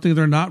something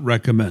they're not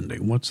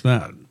recommending. What's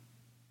that?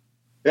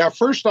 Yeah,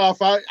 first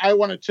off, I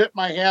want to tip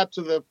my hat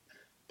to the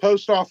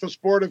Post Office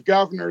Board of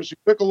Governors who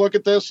took a look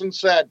at this and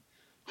said,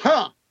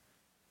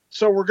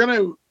 so we're going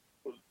to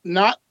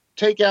not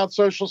take out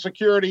Social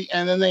Security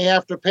and then they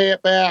have to pay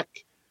it back.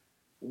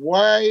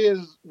 Why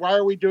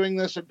are we doing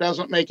this? It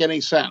doesn't make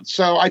any sense.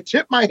 So I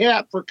tip my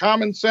hat for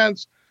common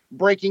sense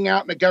breaking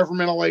out in a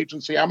governmental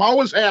agency. I'm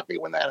always happy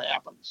when that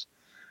happens.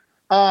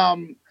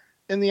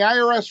 In the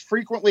IRS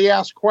frequently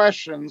asked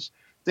questions,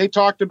 they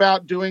talked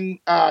about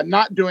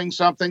not doing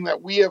something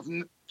that we have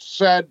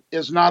said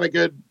is not a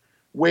good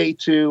way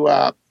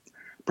to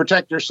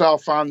protect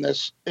yourself on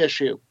this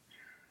issue.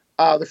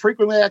 The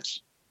frequently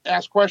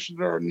asked questions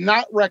are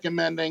not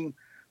recommending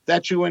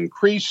that you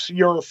increase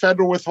your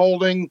federal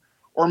withholding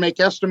or make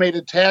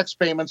estimated tax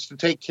payments to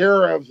take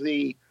care of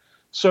the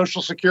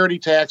Social Security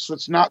tax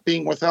that's not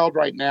being withheld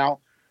right now.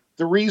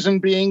 The reason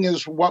being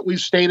is what we've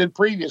stated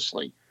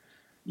previously.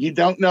 You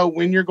don't know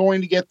when you're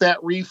going to get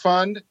that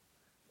refund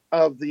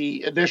of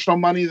the additional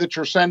money that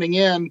you're sending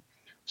in.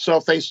 So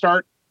if they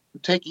start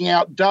taking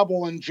out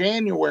double in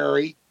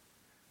January,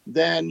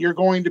 then you're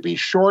going to be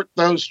short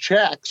those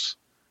checks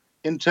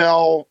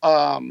until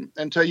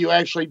you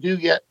actually do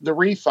get the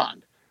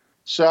refund.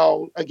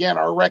 So again,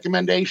 our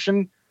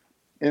recommendation,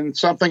 and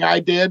something I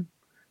did,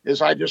 is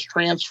I just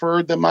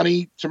transferred the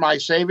money to my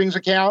savings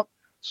account,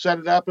 set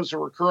it up as a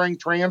recurring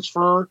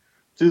transfer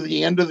through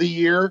the end of the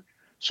year.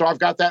 So I've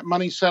got that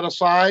money set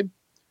aside.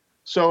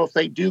 So if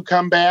they do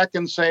come back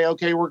and say,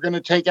 okay, we're going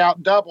to take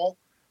out double,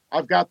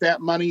 I've got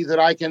that money that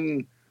I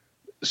can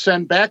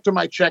send back to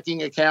my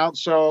checking account,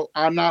 so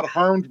I'm not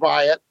harmed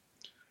by it.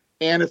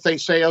 And if they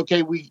say,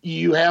 okay,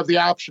 you have the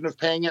option of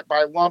paying it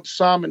by lump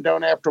sum and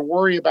don't have to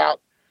worry about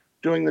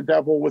doing the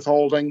double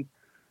withholding,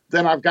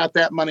 then I've got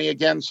that money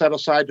again set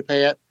aside to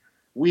pay it.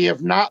 We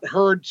have not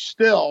heard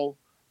still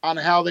on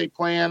how they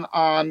plan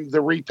on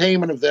the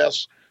repayment of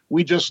this.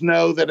 We just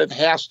know that it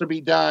has to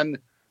be done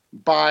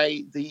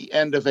by the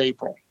end of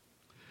April.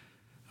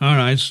 All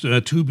right,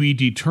 to be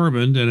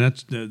determined, and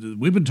that's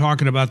we've been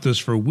talking about this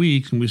for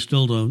weeks, and we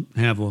still don't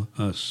have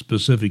a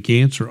specific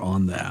answer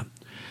on that.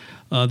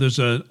 There's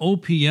an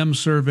OPM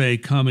survey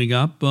coming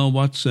up.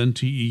 What's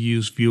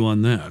NTEU's view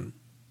on that?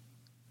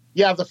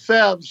 Yeah, the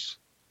FEVS,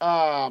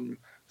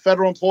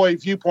 Federal Employee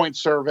Viewpoint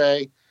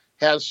Survey,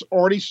 has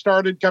already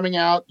started coming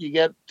out. You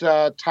get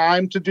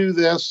time to do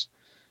this.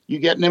 You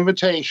get an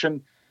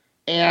invitation.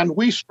 And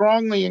we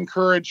strongly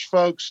encourage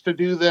folks to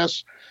do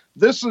this.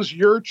 This is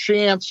your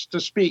chance to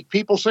speak.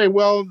 People say,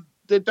 well,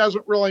 it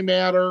doesn't really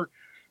matter.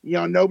 You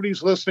know,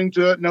 nobody's listening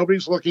to it.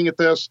 Nobody's looking at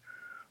this.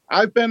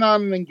 I've been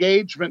on an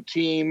engagement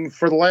team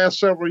for the last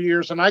several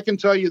years, and I can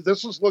tell you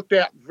this is looked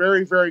at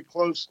very, very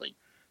closely.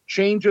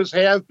 Changes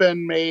have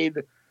been made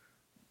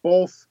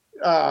both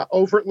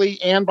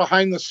overtly and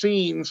behind the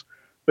scenes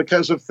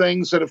because of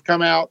things that have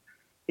come out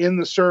in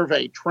the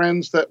survey,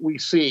 trends that we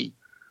see.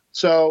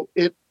 So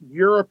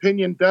your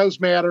opinion does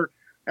matter,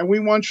 and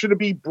we want you to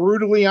be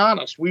brutally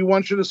honest. We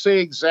want you to say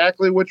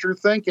exactly what you're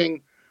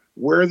thinking,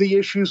 where the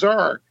issues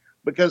are,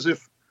 because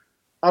if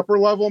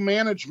upper-level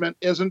management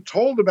isn't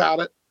told about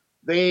it,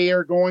 they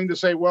are going to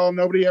say, well,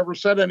 nobody ever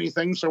said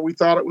anything, so we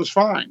thought it was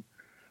fine.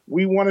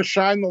 We want to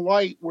shine the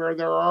light where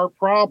there are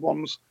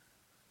problems,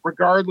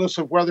 regardless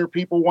of whether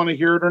people want to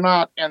hear it or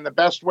not, and the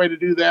best way to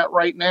do that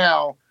right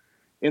now,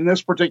 in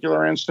this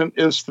particular instance,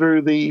 is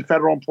through the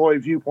Federal Employee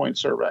Viewpoint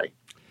Survey.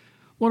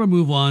 I want to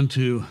move on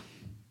to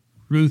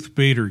Ruth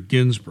Bader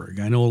Ginsburg.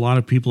 I know a lot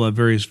of people have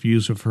various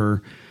views of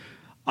her.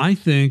 I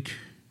think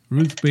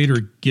Ruth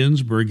Bader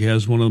Ginsburg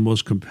has one of the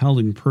most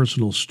compelling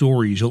personal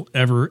stories you'll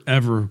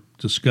ever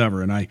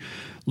discover. And I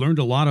learned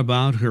a lot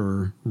about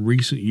her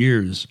recent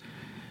years.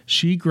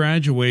 She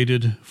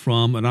graduated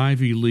from an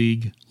Ivy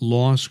League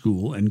law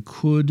school and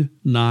could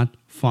not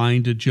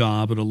find a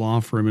job at a law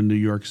firm in New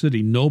York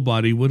City.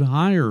 Nobody would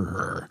hire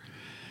her.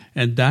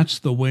 And that's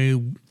the way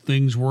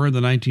things were in the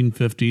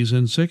 1950s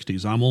and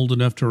 60s. I'm old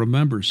enough to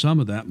remember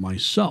some of that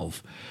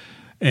myself.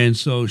 And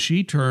so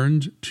she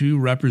turned to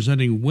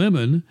representing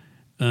women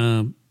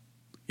in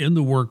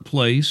the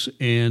workplace,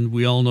 and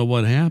we all know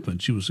what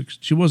happened.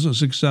 She wasn't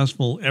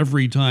successful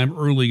every time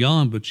early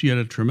on, but she had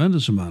a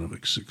tremendous amount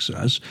of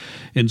success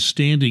in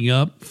standing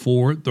up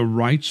for the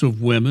rights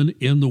of women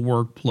in the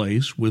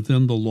workplace,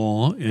 within the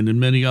law, and in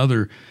many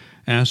other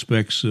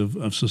aspects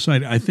of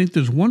society. I think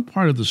there's one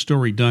part of the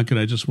story, Duncan,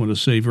 I just want to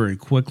say very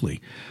quickly.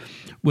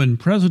 When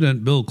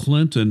President Bill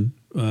Clinton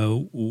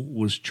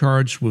was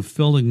charged with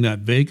filling that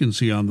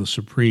vacancy on the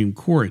Supreme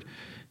Court,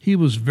 he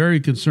was very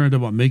concerned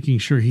about making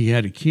sure he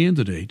had a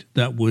candidate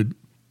that would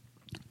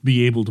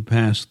be able to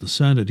pass the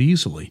Senate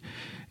easily.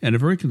 And a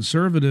very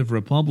conservative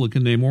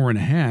Republican named Orrin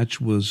Hatch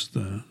was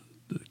the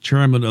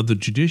chairman of the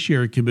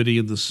Judiciary Committee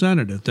in the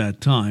Senate at that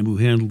time, who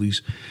handled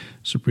these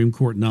Supreme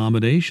Court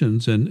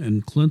nominations.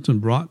 And Clinton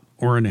brought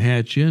Orrin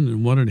Hatch in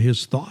and wanted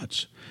his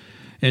thoughts.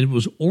 And it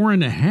was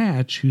Orrin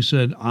Hatch who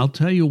said, I'll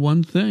tell you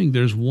one thing,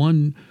 there's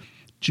one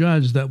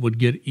judge that would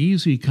get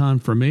easy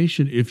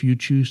confirmation if you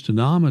choose to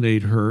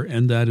nominate her,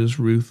 and that is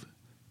Ruth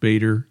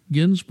Bader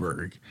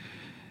Ginsburg.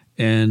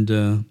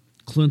 And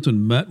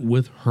Clinton met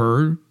with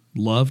her,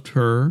 loved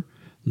her,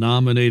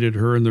 nominated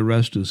her, and the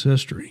rest is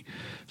history.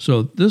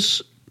 So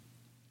this,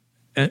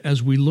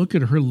 as we look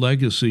at her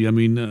legacy, I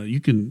mean, you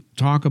can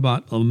talk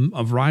about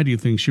a variety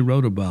of things she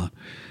wrote about,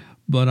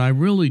 but I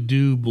really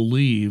do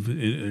believe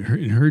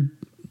in her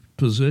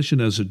position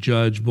as a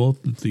judge,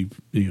 both at the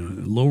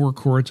lower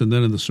courts and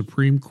then in the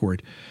Supreme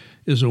Court,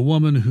 is a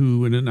woman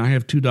who, and I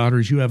have two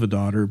daughters, you have a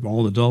daughter,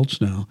 all adults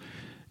now,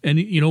 and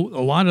a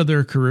lot of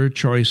their career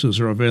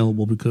choices are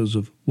available because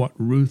of what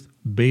Ruth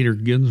Bader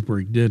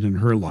Ginsburg did in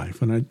her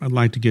life, and I'd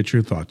like to get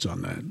your thoughts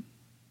on that.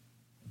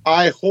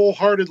 I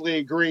wholeheartedly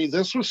agree.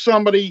 This was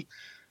somebody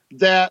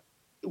that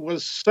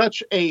was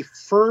such a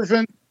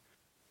fervent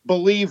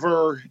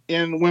believer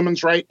in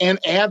women's rights and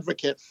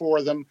advocate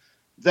for them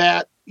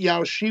that,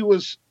 she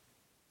was,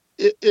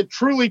 it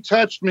truly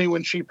touched me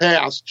when she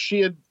passed.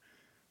 She had,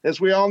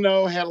 as we all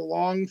know, had a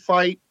long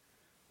fight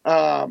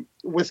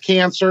with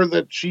cancer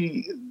that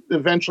she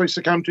eventually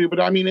succumbed to. But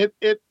I mean,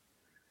 it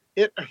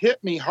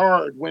hit me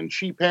hard when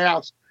she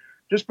passed,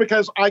 just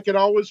because I could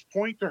always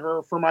point to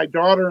her for my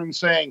daughter and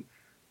saying,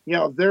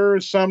 there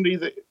is somebody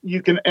that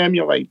you can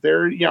emulate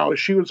there.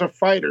 She was a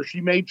fighter.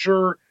 She made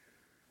sure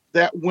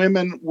that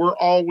women were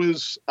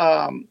always,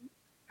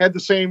 had the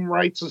same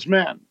rights as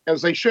men,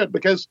 as they should,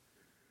 because,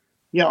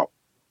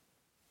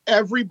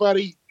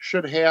 everybody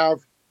should have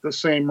the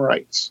same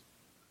rights.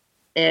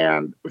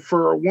 And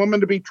for a woman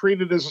to be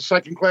treated as a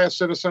second-class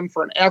citizen,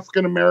 for an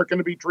African-American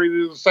to be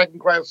treated as a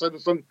second-class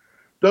citizen,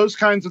 those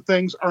kinds of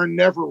things are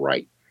never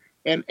right.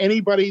 And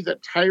anybody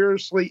that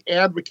tirelessly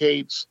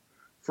advocates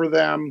for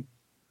them,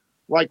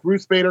 like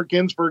Ruth Bader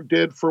Ginsburg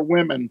did for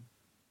women,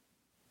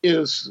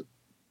 is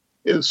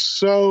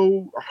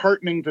so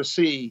heartening to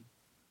see,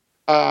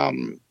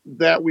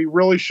 that we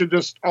really should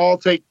just all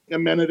take a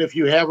minute, if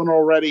you haven't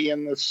already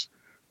in this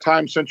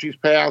time since she's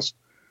passed,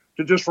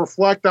 to just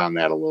reflect on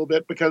that a little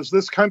bit, because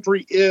this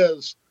country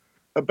is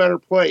a better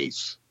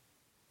place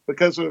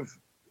because of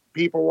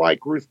people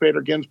like Ruth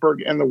Bader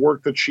Ginsburg and the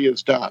work that she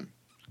has done.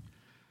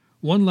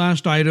 One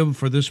last item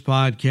for this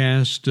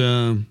podcast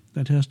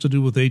that has to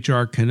do with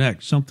HR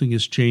Connect. Something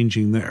is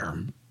changing there.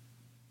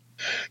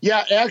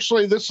 Yeah,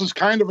 actually, this is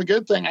kind of a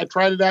good thing. I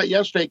tried it out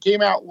yesterday. It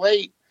came out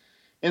late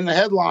in the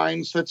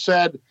headlines that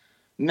said,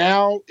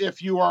 now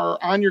if you are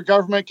on your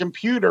government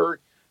computer,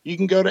 you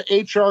can go to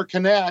HR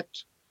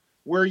Connect,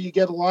 where you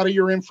get a lot of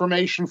your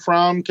information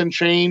from, can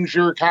change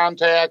your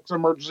contacts,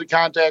 emergency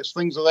contacts,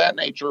 things of that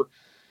nature,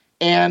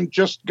 and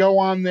just go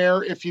on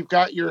there if you've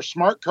got your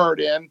smart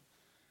card in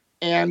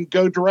and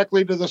go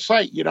directly to the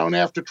site. You don't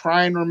have to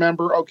try and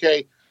remember,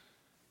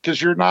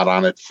 because you're not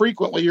on it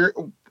frequently.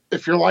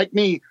 If you're like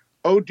me,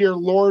 oh dear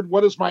Lord,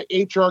 what is my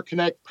HR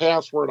Connect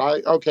password?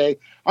 I'm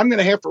going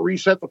to have to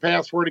reset the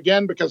password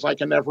again because I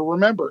can never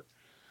remember it.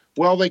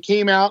 Well, they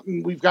came out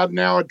and we've got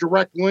now a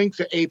direct link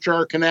to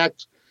HR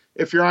Connect.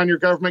 If you're on your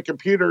government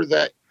computer,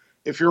 that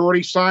if you're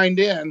already signed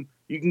in,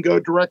 you can go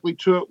directly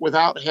to it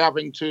without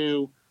having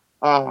to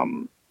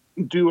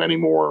do any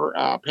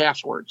more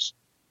passwords.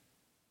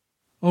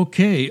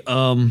 Okay,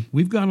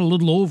 we've gone a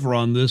little over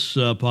on this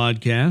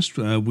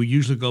podcast. We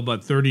usually go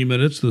about 30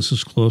 minutes. This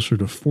is closer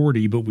to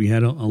 40, but we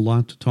had a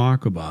lot to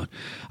talk about.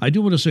 I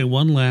do want to say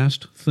one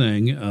last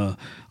thing.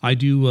 I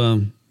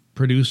do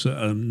produce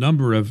a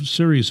number of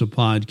series of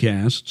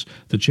podcasts.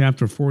 The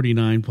Chapter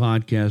 49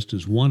 podcast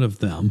is one of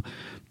them.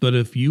 But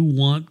if you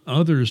want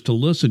others to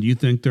listen, you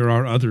think there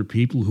are other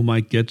people who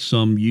might get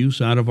some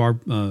use out of our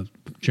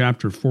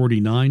Chapter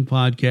 49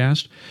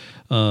 podcast,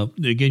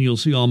 again, you'll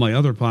see all my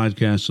other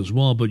podcasts as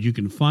well, but you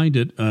can find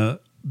it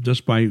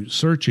just by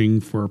searching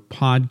for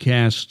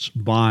Podcasts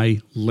by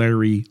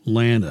Larry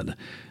Lannan.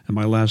 And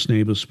my last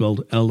name is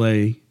spelled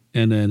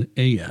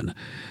Lannan.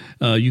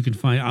 You can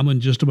find, I'm on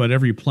just about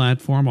every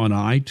platform, on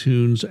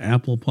iTunes.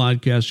 Apple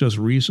Podcasts just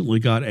recently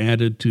got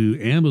added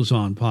to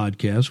Amazon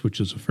Podcasts,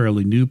 which is a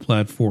fairly new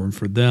platform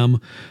for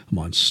them. I'm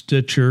on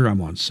Stitcher.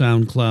 I'm on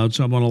SoundCloud.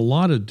 So I'm on a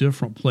lot of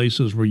different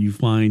places where you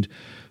find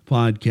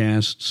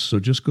podcasts. So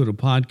just go to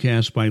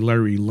Podcasts by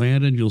Larry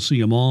Lannan. You'll see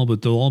them all,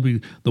 but they'll all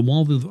be the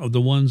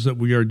ones that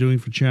we are doing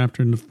for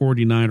Chapter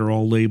 49 are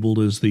all labeled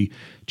as the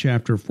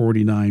Chapter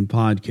 49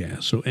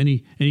 podcast. So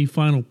any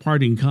final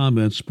parting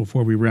comments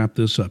before we wrap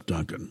this up,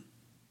 Duncan?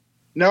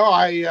 No,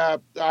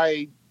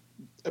 I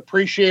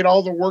appreciate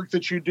all the work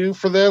that you do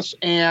for this,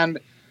 and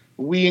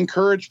we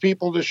encourage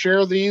people to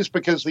share these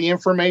because the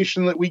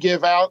information that we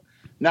give out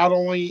not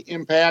only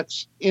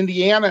impacts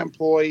Indiana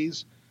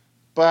employees,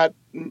 but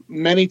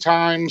many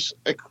times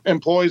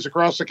employees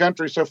across the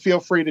country. So feel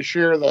free to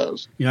share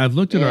those. Yeah, I've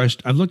looked at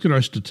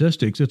our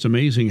statistics. It's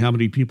amazing how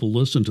many people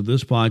listen to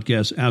this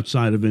podcast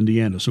outside of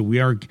Indiana. So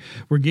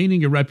we're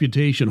gaining a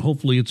reputation.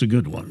 Hopefully, it's a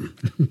good one.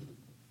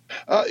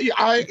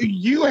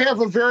 You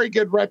have a very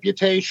good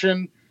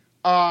reputation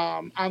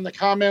on the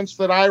comments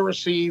that I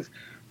receive.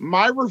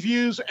 My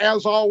reviews,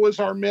 as always,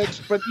 are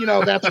mixed, but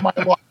that's my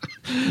luck.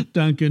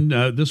 Duncan,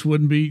 this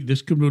wouldn't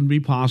be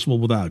possible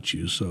without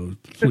you. So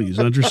please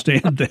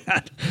understand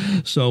that.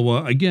 So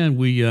again,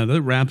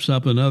 that wraps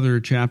up another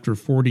Chapter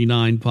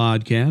 49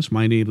 podcast.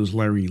 My name is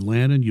Larry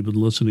Lannon. You've been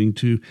listening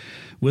to,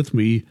 with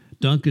me,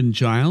 Duncan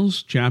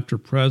Giles, chapter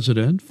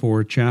president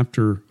for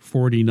Chapter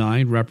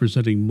 49,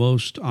 representing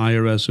most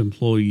IRS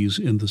employees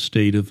in the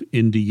state of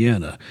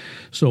Indiana.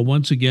 So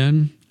once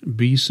again,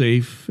 be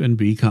safe and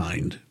be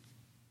kind.